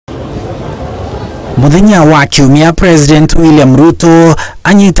Muthenya wa kiumia President William Ruto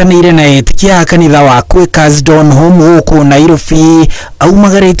anyitanĩire na etikia kanitha wa Quakers Don Home huko Nairobi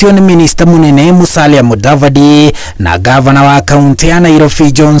aumagaritio ni Minister munene Musalia Mudavadi na Governor wa kaunti ya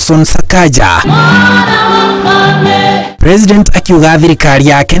Nairobi Johnson Sakaja. President akiuga thirikari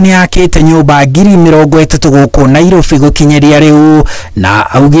yake ni yakite nyũmba 30,000 gũkũ Nairobi gũkinyeria riu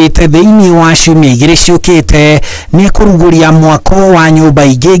na augite thĩinĩ wa ciumia 2 ciũkĩte ni kũrugũria mwako wa nyũmba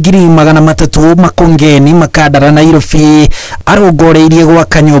ingĩ 300 makongeni makadara Nairobi arongoreirie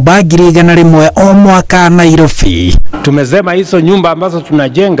gwaka nyũmba 100,000 o mwaka Nairobi. Tumesema hizo nyumba ambazo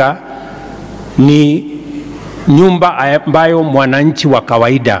tunajenga ni nyumba ambayo mwananchi wa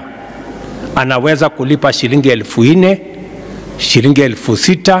kawaida anaweza kulipa shilingi 4,000, shilingi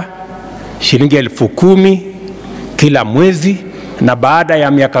 6,000, shilingi 10,000 kila mwezi, na baada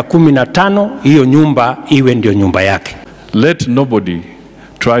ya miaka 15 hiyo nyumba iwe ndio nyumba yake. Let nobody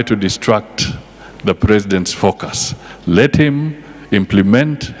try to distract the president's focus. Let him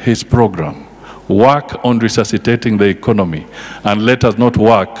implement his program, work on resuscitating the economy, and let us not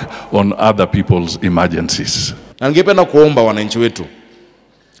work on other people's emergencies. Na ningependa kuomba wananchi wetu,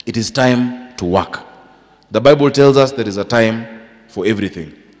 it is time to work. The Bible tells us there is a time for everything.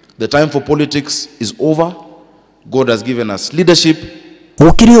 The time for politics is over. God has given us leadership.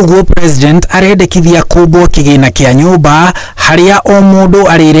 Ukiri uguo President arendekithia kubwo kigina kia nyumba haria o mundu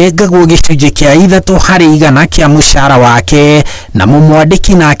arirengagwo gicunje kia 3 harĩ 100 kia mũcaara wake na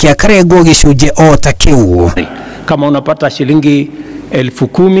mumwandiki nake akarengwo gicunje o ta kiu. Kama unapata shilingi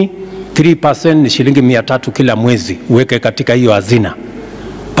 10,000, 3% ni shilingi 300 kila mwezi, uweke katika hiyo hazina.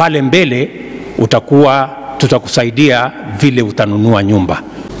 Pale mbele tutakusaidia vile utanunua nyumba.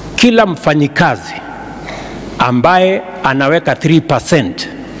 Kila mfanyikazi ambaye anaweka 3%,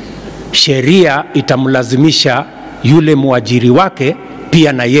 sheria itamlazimisha yule muajiri wake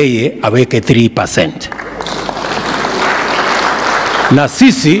pia na yeye aweke 3%. Na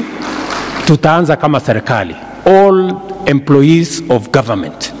sisi tutaanza kama serikali, all employees of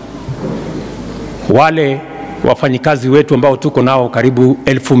government, wale wafanyikazi wetu ambao tuko nao karibu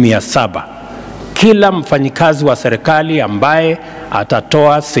 1700. Kila mfanyikazi wa serikali ambaye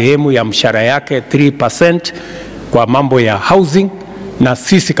atatoa sehemu ya mshahara yake 3% kwa mambo ya housing, na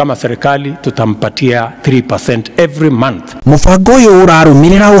sisi kama serikali tutampatia 3% every month. Mubango uyu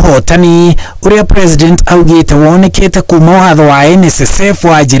urarumirira uhotani uria President augite wonekete kuma watho wa NSSF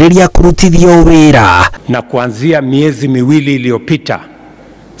wajiriria kurutithio wĩra. Na kuanzia miezi 2 iliyopita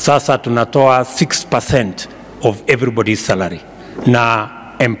sasa tunatoa 6% of everybody's salary, na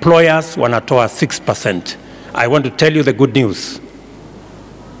employers wanatoa 6%. I want to tell you the good news.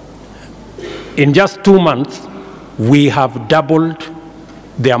 In just 2 months, we have doubled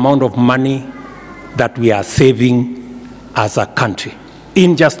the amount of money that we are saving as a country.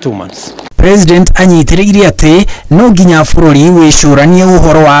 In just 2 months. President anyitiriire ati no nginya bururi wicuranie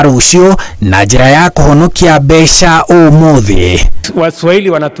uhoro wa rucio na njira ya kuhonokia mbeca umuthi. Waswahili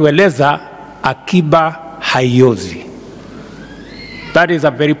wanatueleza akiba haiozi. That is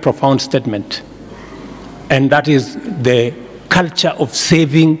a very profound statement, and that is the culture of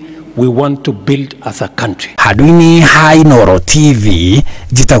saving we want to build as a country. Hadwini ha Inooro TV,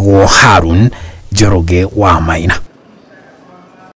 jitagwo Harun Njoroge wa Maina.